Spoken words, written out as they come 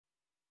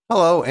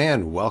Hello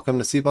and welcome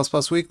to C++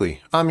 Weekly.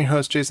 I'm your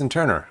host Jason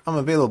Turner. I'm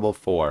available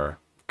for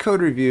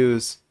code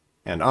reviews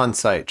and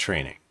on-site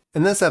training.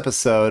 In this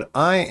episode,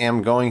 I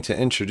am going to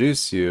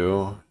introduce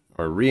you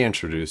or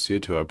reintroduce you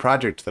to a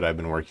project that I've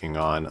been working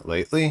on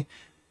lately,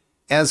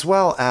 as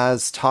well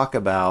as talk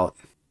about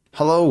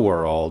Hello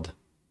World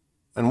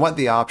and what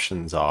the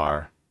options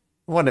are,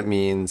 what it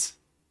means,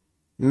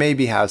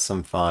 maybe have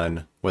some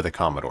fun with a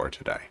Commodore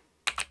today.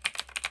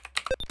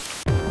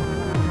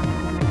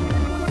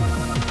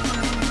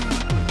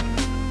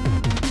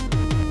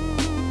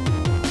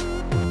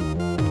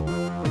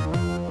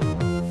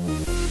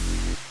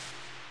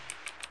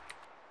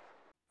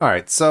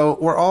 Alright, so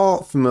we're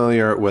all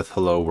familiar with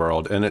Hello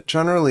World, and it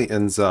generally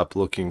ends up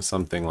looking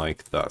something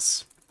like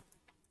this.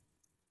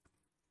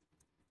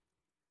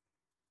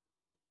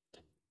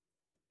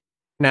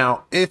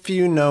 Now, if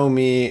you know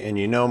me and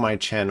you know my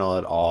channel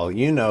at all,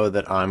 you know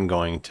that I'm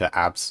going to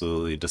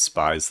absolutely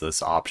despise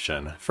this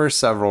option for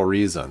several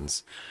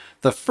reasons.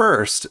 The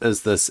first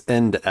is this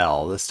end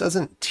L. This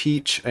doesn't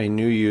teach a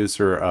new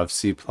user of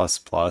C++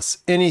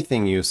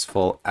 anything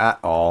useful at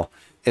all.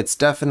 It's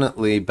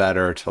definitely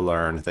better to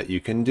learn that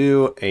you can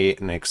do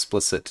an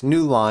explicit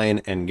new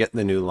line and get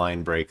the new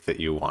line break that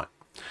you want.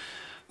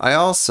 I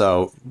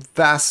also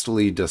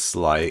vastly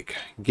dislike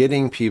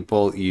getting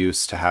people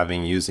used to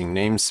using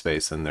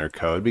namespace in their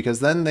code,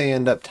 because then they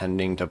end up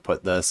tending to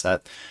put this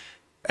at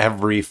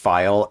every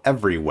file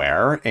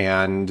everywhere,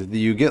 and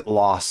you get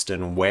lost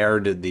in where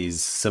did these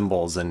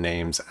symbols and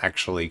names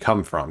actually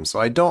come from.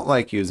 So I don't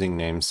like using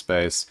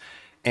namespace,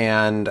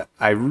 and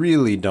I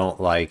really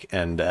don't like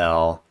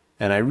endl.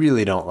 And I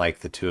really don't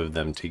like the two of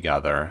them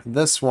together.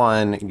 This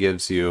one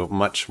gives you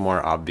much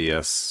more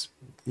obvious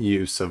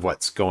use of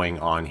what's going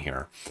on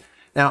here.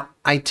 Now,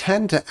 I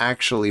tend to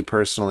actually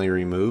personally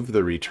remove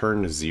the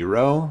return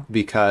 0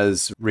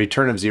 because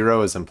return of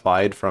 0 is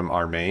implied from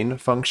our main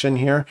function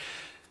here.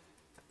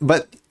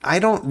 But I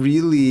don't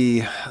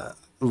really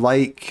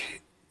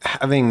like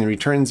having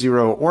return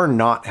 0 or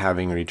not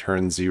having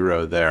return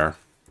 0 there.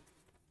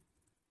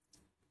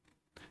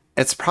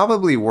 It's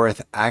probably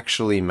worth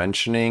actually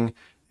mentioning,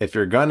 if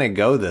you're going to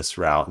go this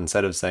route,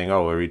 instead of saying,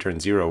 oh, we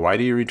return 0, why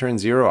do you return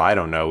 0? I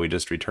don't know, we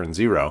just return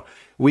 0.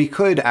 We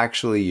could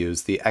actually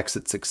use the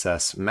exit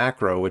success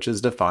macro, which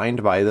is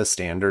defined by the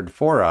standard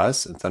for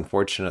us. It's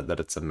unfortunate that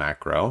it's a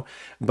macro,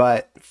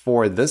 but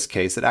for this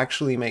case, it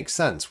actually makes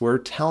sense. We're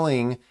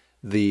telling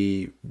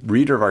the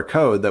reader of our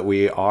code that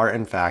we are,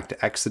 in fact,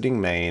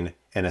 exiting main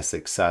in a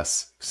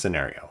success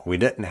scenario. We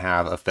didn't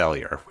have a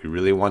failure. If we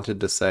really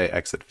wanted to say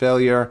exit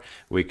failure,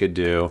 we could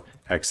do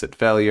exit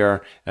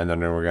failure, and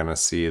then we're going to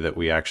see that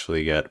we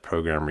actually get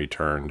program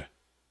returned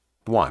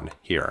 1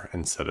 here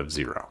instead of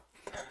 0.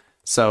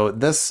 So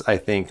this, I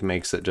think,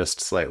 makes it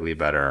just slightly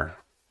better.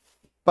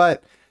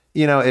 But,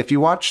 you know, if you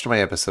watched my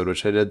episode,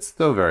 which I did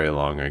so very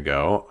long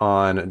ago,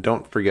 on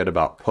Don't Forget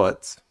About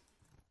Puts,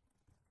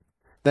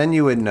 then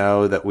you would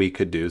know that we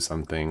could do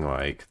something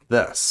like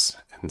this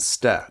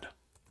instead.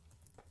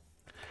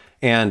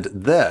 And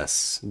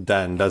this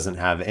then doesn't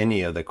have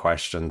any of the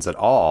questions at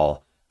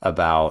all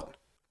about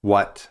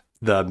what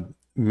the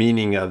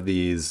meaning of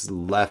these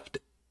left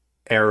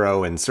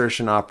arrow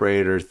insertion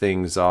operator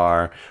things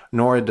are,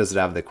 nor does it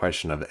have the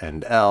question of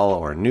end L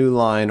or new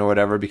line or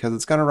whatever, because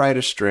it's going to write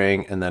a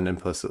string and then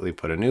implicitly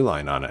put a new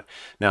line on it.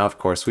 Now, of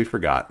course, we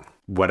forgot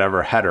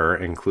whatever header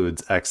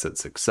includes exit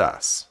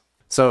success.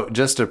 So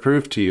just to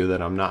prove to you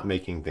that I'm not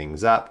making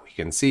things up, we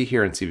can see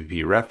here in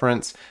CPP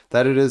reference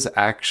that it is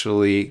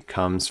actually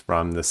comes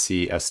from the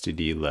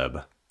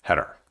cstdlib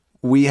header.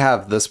 We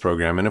have this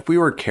program, and if we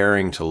were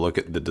caring to look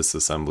at the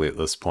disassembly at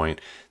this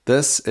point,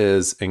 this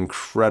is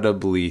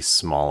incredibly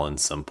small and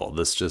simple.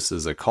 This just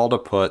is a call to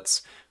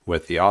puts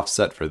with the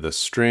offset for this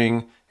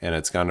string, and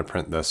it's going to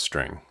print this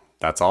string.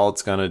 That's all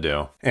it's going to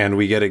do, and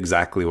we get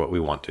exactly what we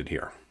wanted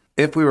here.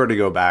 If we were to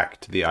go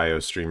back to the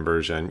IOStream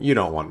version, you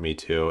don't want me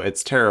to.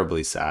 It's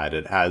terribly sad.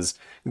 It has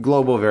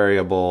global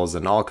variables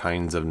and all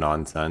kinds of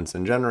nonsense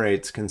and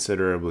generates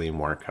considerably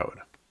more code.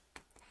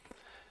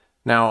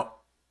 Now,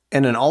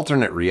 in an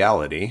alternate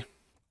reality,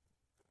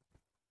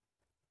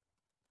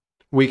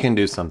 we can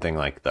do something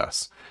like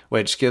this,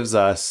 which gives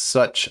us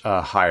such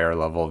a higher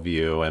level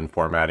view and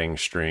formatting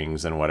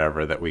strings and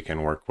whatever that we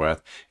can work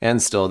with.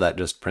 And still that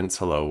just prints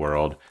hello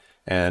world.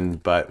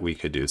 But we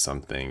could do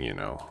something, you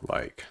know,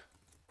 like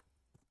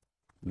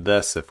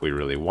this if we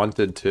really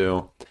wanted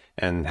to,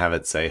 and have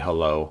it say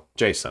hello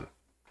Jason.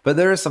 But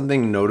there is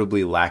something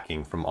notably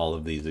lacking from all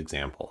of these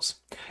examples,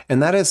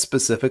 and that is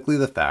specifically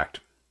the fact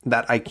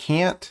that I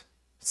can't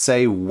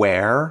say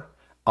where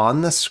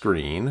on the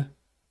screen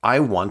I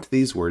want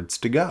these words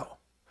to go.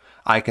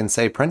 I can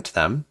say print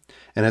them,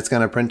 and it's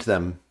going to print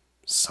them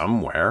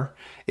somewhere.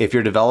 If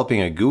you're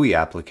developing a GUI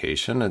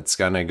application, it's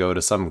going to go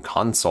to some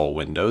console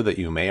window that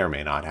you may or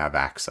may not have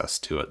access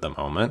to at the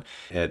moment.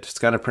 It's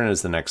going to print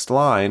as the next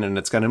line, and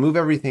it's going to move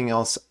everything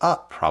else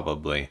up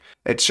probably.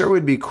 It sure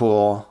would be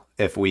cool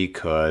if we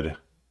could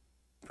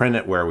print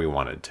it where we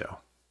wanted to.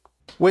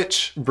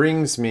 Which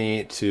brings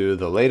me to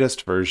the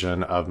latest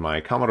version of my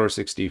Commodore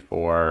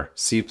 64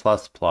 C++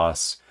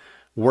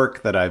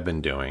 work that I've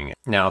been doing.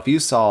 Now, if you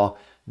saw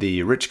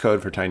the Rich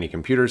Code for Tiny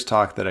Computers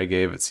talk that I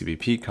gave at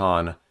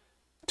CBPCon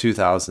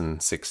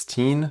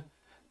 2016,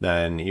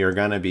 then you're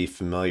going to be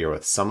familiar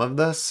with some of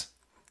this.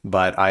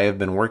 But I have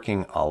been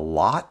working a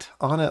lot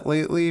on it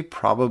lately,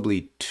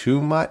 probably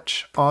too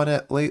much on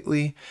it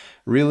lately.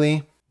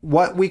 Really,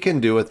 what we can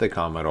do with the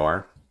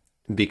Commodore,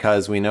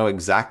 because we know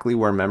exactly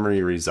where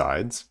memory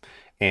resides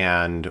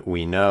and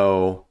we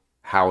know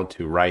how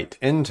to write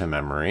into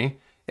memory,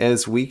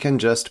 is we can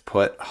just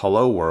put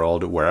hello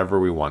world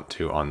wherever we want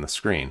to on the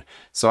screen.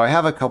 So I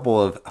have a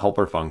couple of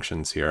helper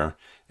functions here,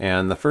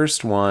 and the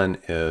first one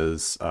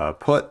is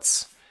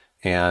puts.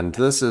 And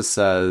this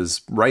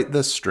says, write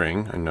this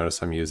string, and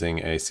notice I'm using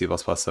a C++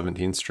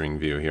 17 string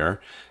view here,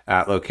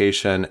 at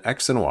location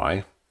X and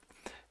Y.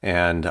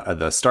 And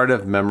the start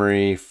of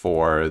memory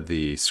for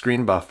the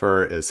screen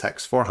buffer is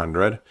hex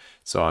 400.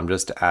 So I'm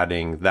just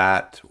adding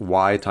that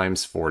Y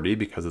times 40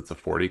 because it's a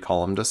 40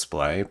 column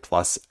display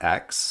plus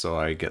X. So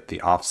I get the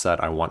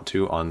offset I want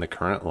to on the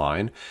current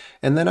line.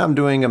 And then I'm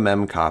doing a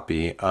mem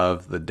copy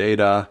of the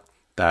data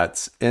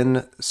that's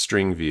in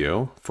string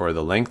view for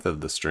the length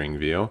of the string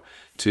view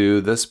to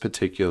this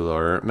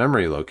particular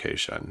memory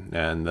location.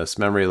 And this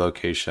memory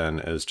location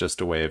is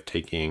just a way of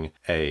taking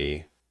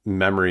a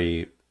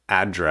memory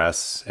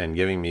address and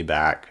giving me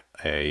back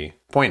a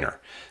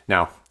pointer.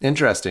 Now,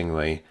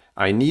 interestingly,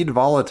 I need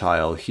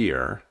volatile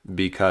here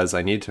because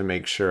I need to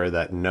make sure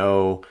that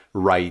no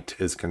write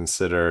is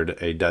considered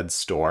a dead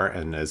store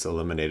and is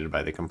eliminated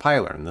by the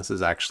compiler. And this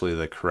is actually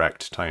the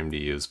correct time to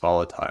use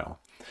volatile.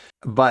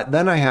 But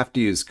then I have to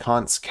use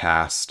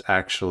constcast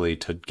actually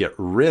to get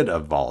rid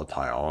of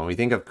volatile. When we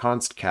think of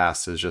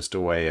constcast as just a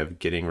way of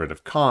getting rid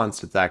of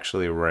const, it's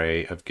actually a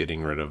way of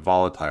getting rid of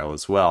volatile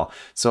as well.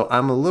 So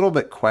I'm a little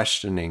bit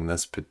questioning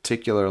this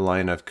particular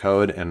line of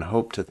code and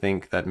hope to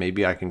think that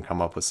maybe I can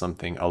come up with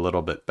something a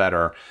little bit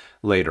better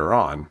later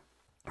on.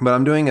 But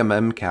I'm doing a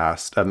mem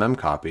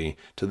copy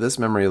to this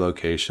memory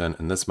location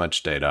and this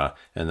much data,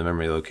 and the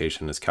memory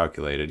location is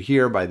calculated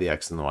here by the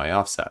X and the Y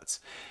offsets.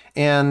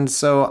 And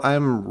so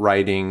I'm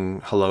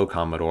writing hello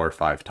Commodore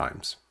 5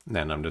 times.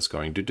 And I'm just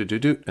going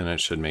do, and it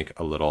should make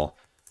a little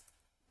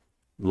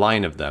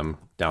line of them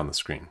down the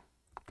screen,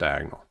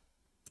 diagonal.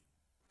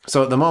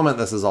 So at the moment,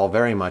 this is all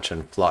very much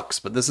in flux,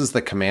 but this is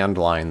the command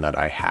line that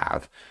I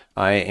have.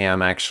 I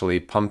am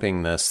actually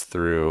pumping this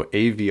through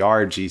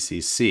AVR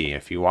GCC.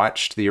 If you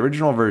watched the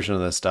original version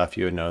of this stuff,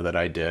 you would know that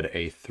I did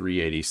a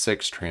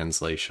 386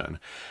 translation.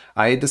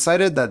 I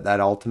decided that that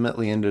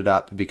ultimately ended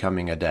up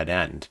becoming a dead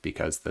end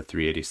because the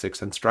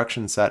 386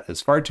 instruction set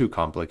is far too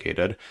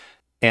complicated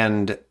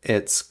and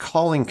its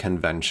calling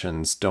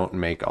conventions don't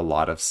make a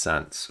lot of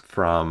sense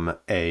from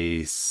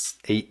a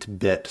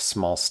 8-bit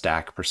small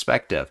stack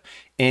perspective.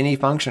 Any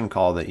function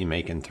call that you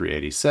make in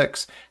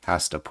 386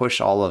 has to push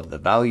all of the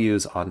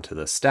values onto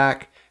the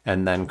stack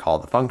and then call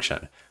the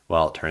function.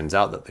 Well, it turns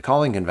out that the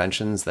calling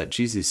conventions that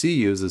GCC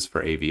uses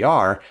for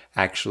AVR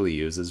actually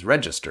uses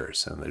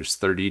registers. And there's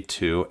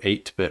 32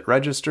 8-bit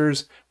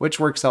registers,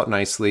 which works out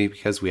nicely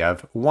because we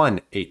have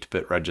one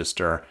 8-bit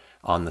register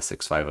on the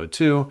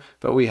 6502,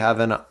 but we have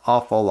an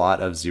awful lot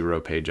of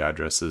 0-page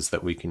addresses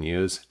that we can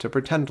use to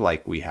pretend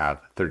like we have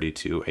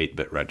 32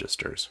 8-bit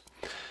registers.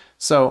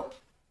 So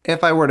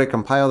if I were to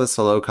compile this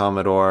hello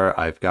Commodore,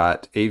 I've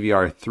got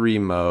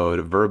AVR3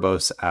 mode,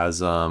 verbose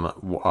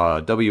asm,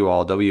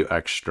 WAL, W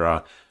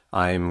extra.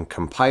 I'm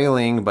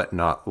compiling but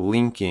not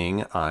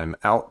linking. I'm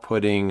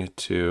outputting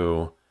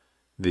to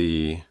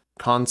the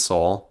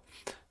console.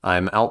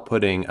 I'm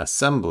outputting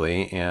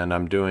assembly and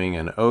I'm doing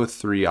an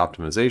O3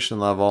 optimization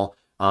level.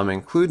 I'm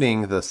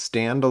including the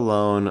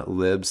standalone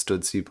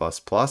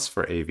lib.std++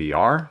 for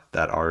AVR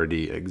that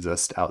already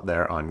exists out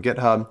there on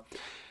GitHub.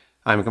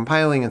 I'm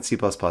compiling in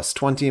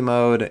C++20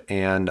 mode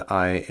and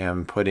I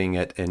am putting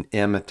it in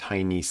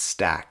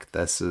mtinystack.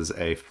 This is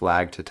a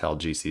flag to tell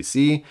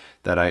GCC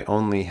that I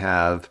only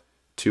have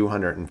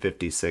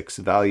 256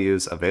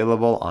 values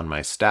available on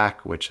my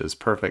stack, which is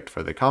perfect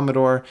for the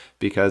Commodore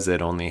because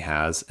it only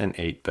has an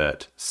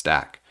 8-bit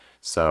stack.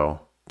 So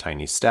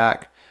tiny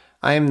stack.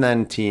 I am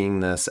then teeing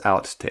this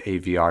out to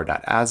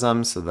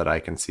avr.asm so that I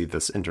can see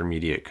this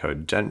intermediate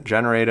code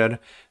generated.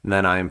 And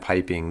then I'm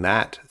piping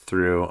that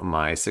through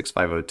my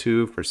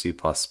 6502 for C++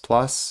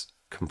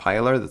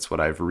 compiler. That's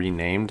what I've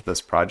renamed this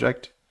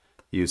project.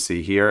 You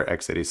see here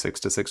x86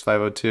 to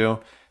 6502.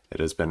 It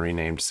has been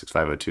renamed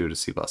 6502 to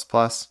C++.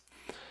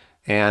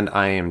 And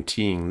I am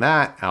teeing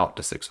that out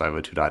to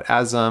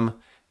 6502.asm.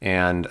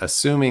 And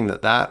assuming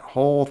that that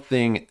whole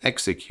thing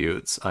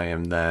executes, I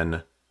am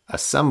then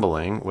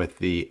assembling with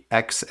the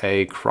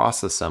XA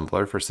cross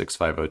assembler for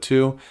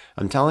 6502.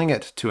 I'm telling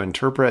it to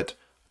interpret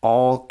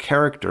all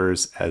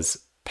characters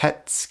as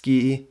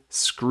PETSCII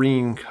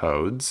screen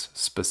codes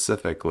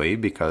specifically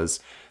because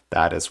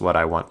that is what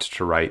I want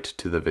to write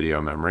to the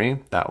video memory.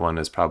 That one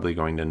is probably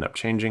going to end up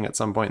changing at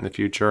some point in the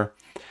future.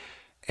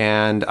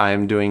 And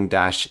I'm doing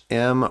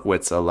 -m,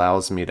 which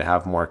allows me to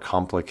have more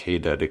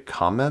complicated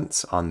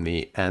comments on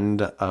the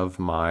end of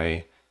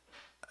my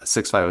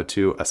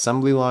 6502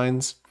 assembly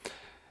lines.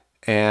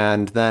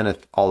 And then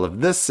if all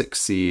of this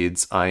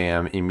succeeds, I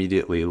am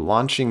immediately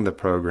launching the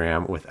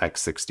program with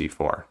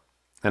x64.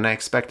 And I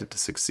expect it to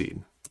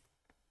succeed.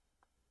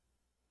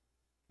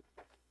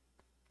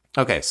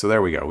 Okay, so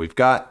there we go. We've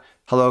got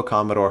hello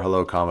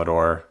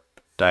Commodore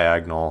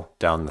diagonal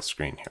down the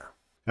screen here.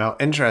 Now,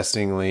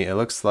 interestingly, it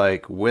looks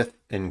like with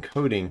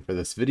encoding for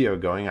this video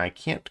going, I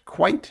can't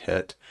quite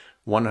hit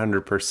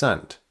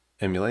 100%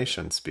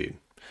 emulation speed.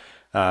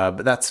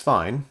 But that's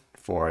fine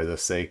for the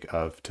sake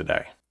of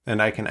today.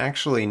 And I can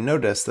actually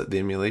notice that the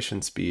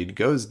emulation speed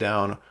goes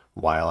down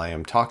while I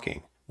am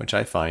talking, which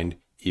I find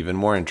even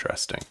more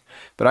interesting.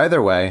 But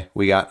either way,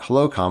 we got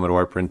hello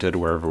Commodore printed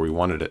wherever we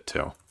wanted it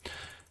to.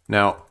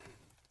 Now,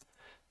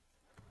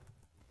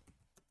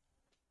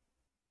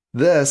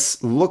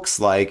 this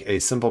looks like a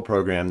simple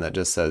program that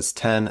just says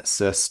 10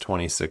 sys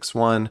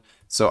 261,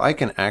 so I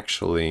can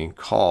actually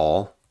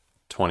call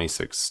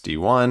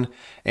 2061,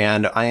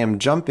 and I am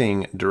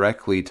jumping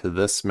directly to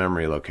this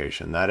memory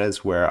location. That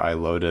is where I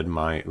loaded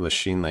my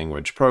machine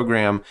language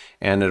program,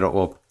 and it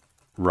will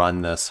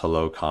run this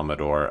hello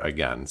Commodore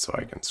again. So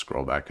I can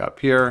scroll back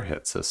up here,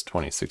 hit sys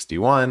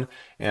 2061,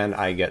 and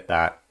I get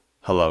that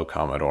hello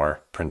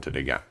Commodore printed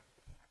again.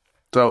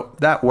 So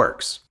that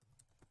works.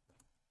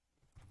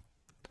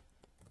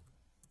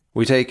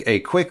 We take a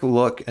quick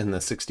look in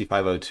the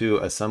 6502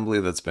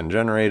 assembly that's been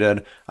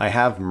generated. I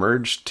have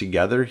merged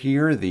together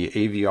here the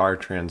AVR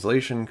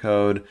translation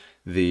code,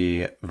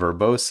 the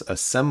verbose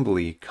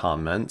assembly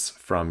comments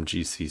from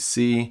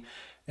GCC,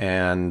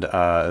 and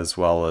as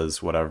well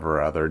as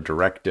whatever other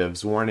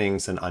directives,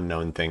 warnings, and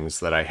unknown things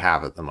that I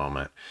have at the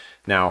moment.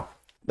 Now,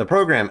 the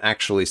program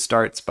actually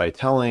starts by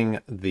telling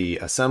the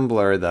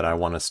assembler that I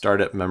want to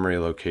start at memory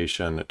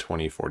location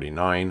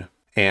 2049.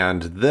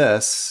 And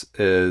this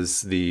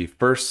is the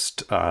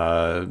first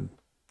 12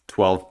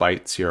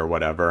 bytes here or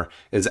whatever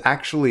is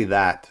actually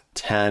that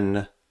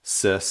 10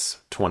 sys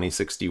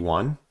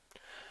 2061.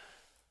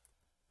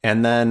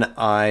 And then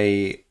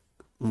I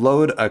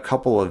load a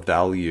couple of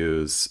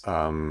values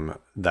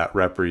that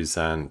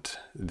represent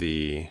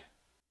the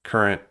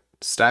current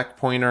stack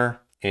pointer,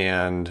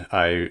 and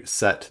I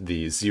set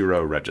the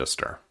 0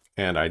 register.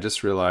 And I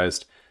just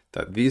realized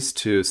that these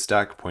two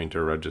stack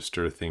pointer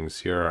register things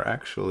here are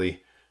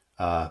actually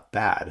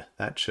bad.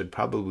 That should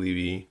probably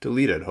be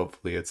deleted.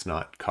 Hopefully it's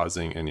not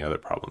causing any other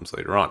problems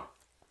later on.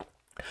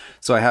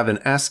 So I have an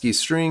ASCII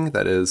string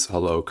that is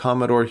hello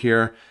Commodore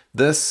here.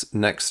 This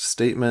next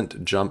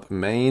statement, jump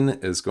main,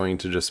 is going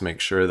to just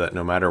make sure that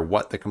no matter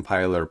what the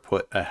compiler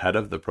put ahead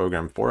of the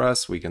program for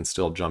us, we can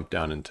still jump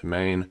down into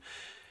main.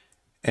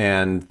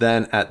 And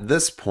then at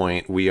this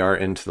point, we are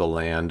into the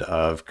land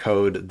of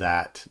code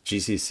that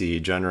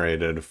GCC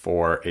generated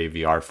for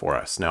AVR for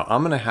us. Now,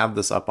 I'm going to have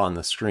this up on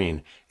the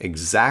screen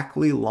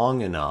exactly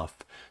long enough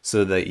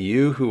so that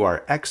you who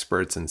are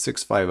experts in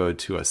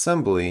 6502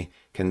 assembly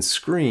can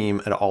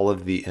scream at all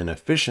of the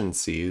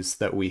inefficiencies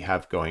that we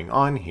have going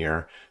on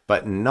here,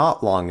 but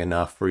not long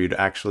enough for you to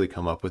actually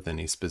come up with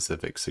any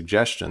specific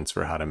suggestions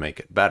for how to make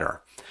it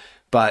better.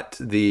 But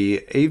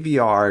the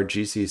AVR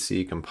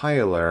GCC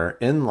compiler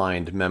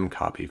inlined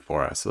memcopy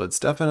for us, so it's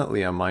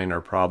definitely a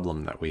minor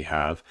problem that we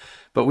have.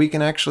 But we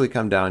can actually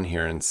come down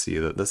here and see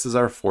that this is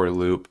our for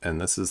loop, and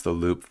this is the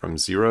loop from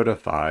 0 to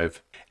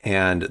 5,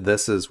 and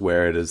this is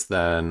where it is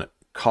then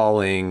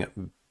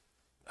calling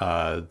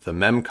the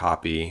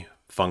memcopy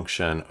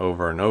function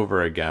over and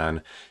over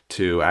again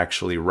to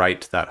actually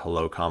write that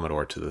hello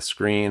Commodore to the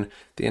screen.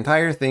 The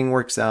entire thing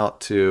works out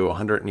to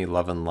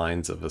 111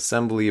 lines of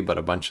assembly, but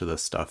a bunch of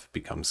this stuff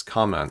becomes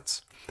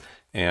comments.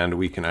 And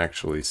we can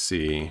actually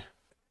see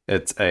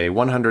it's a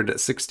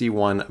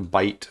 161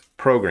 byte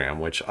program,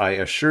 which I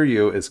assure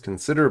you is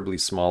considerably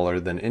smaller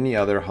than any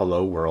other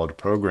hello world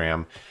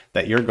program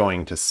that you're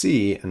going to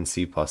see in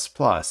C++.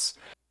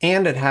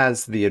 And it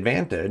has the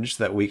advantage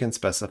that we can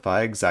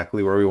specify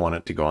exactly where we want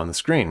it to go on the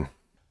screen.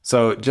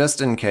 So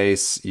just in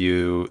case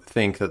you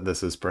think that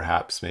this is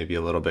perhaps maybe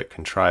a little bit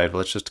contrived,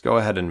 let's just go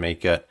ahead and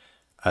make it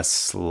a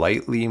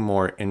slightly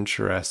more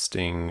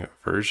interesting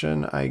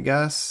version, I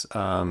guess.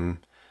 How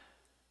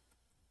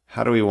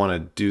do we want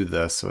to do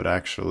this so it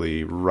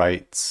actually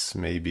writes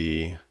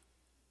maybe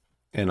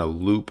in a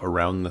loop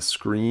around the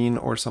screen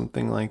or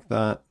something like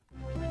that?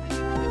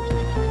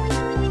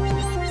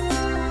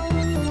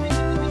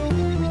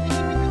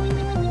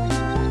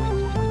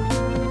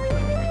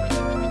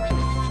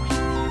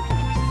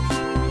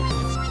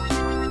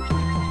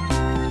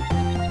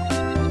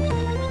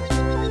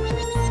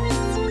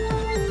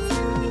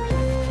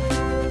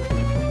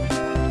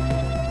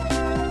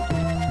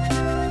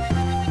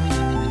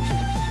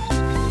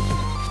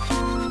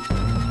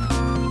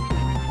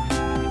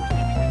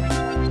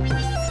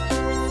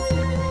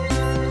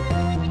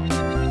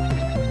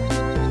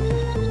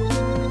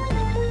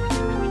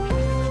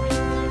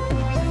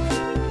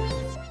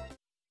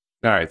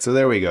 All right, so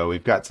there we go.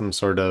 We've got some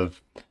sort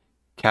of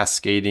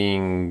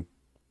cascading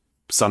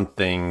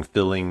something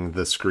filling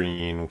the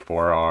screen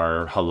for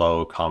our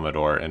hello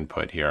Commodore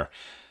input here.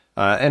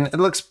 And it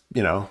looks,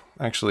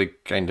 actually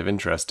kind of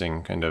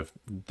interesting, kind of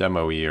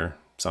demo-y or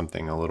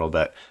something a little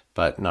bit,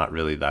 but not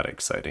really that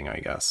exciting, I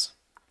guess.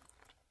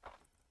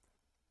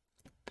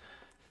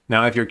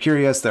 Now, if you're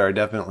curious, there are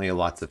definitely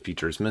lots of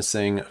features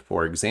missing.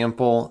 For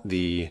example,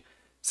 the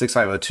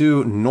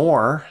 6502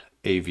 nor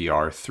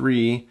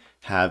AVR3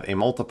 have a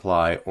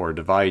multiply or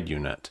divide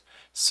unit.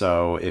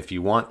 So if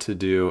you want to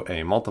do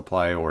a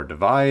multiply or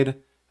divide,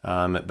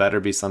 it better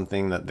be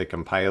something that the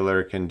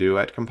compiler can do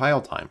at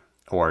compile time,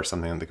 or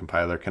something that the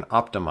compiler can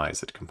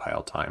optimize at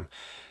compile time.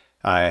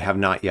 I have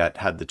not yet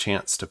had the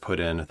chance to put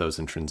in those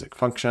intrinsic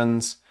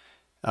functions,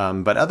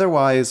 but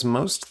otherwise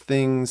most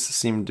things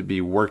seem to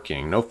be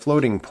working. No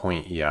floating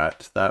point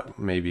yet. That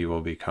maybe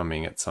will be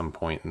coming at some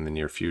point in the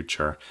near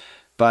future.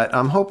 But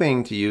I'm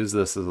hoping to use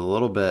this as a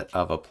little bit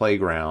of a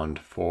playground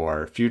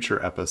for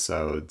future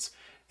episodes,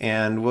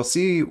 and we'll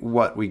see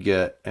what we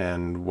get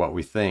and what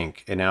we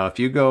think. And now if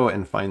you go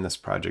and find this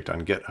project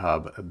on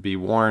GitHub, be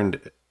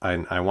warned,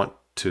 I want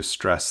to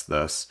stress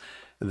this.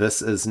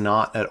 This is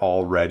not at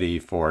all ready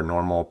for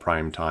normal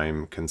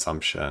primetime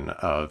consumption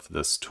of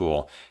this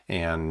tool,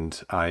 and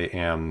I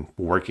am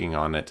working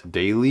on it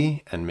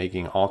daily and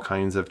making all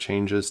kinds of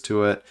changes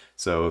to it.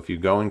 So if you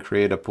go and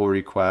create a pull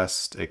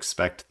request,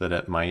 expect that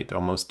it might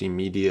almost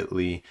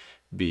immediately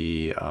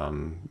be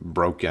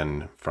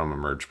broken from a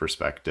merge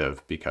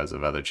perspective because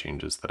of other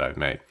changes that I've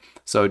made.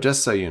 So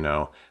just so you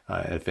know,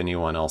 if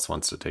anyone else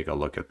wants to take a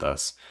look at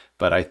this,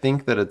 but I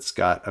think that it's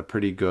got a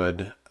pretty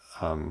good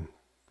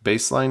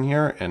baseline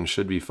here and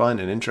should be fun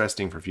and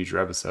interesting for future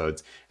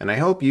episodes. And I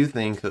hope you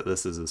think that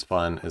this is as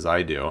fun as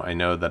I do. I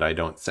know that I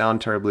don't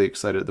sound terribly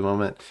excited at the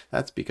moment.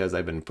 That's because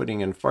I've been putting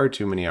in far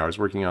too many hours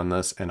working on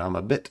this and I'm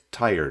a bit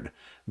tired,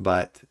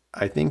 but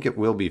I think it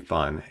will be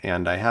fun.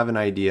 And I have an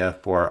idea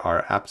for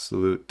our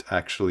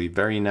actually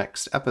very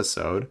next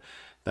episode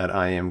that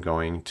I am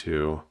going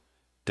to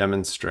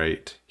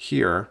demonstrate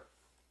here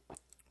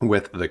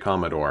with the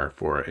Commodore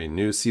for a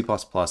new C++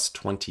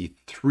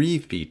 23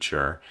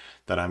 feature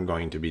that I'm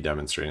going to be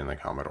demonstrating in the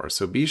Commodore.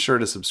 So be sure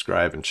to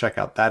subscribe and check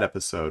out that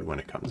episode when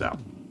it comes out.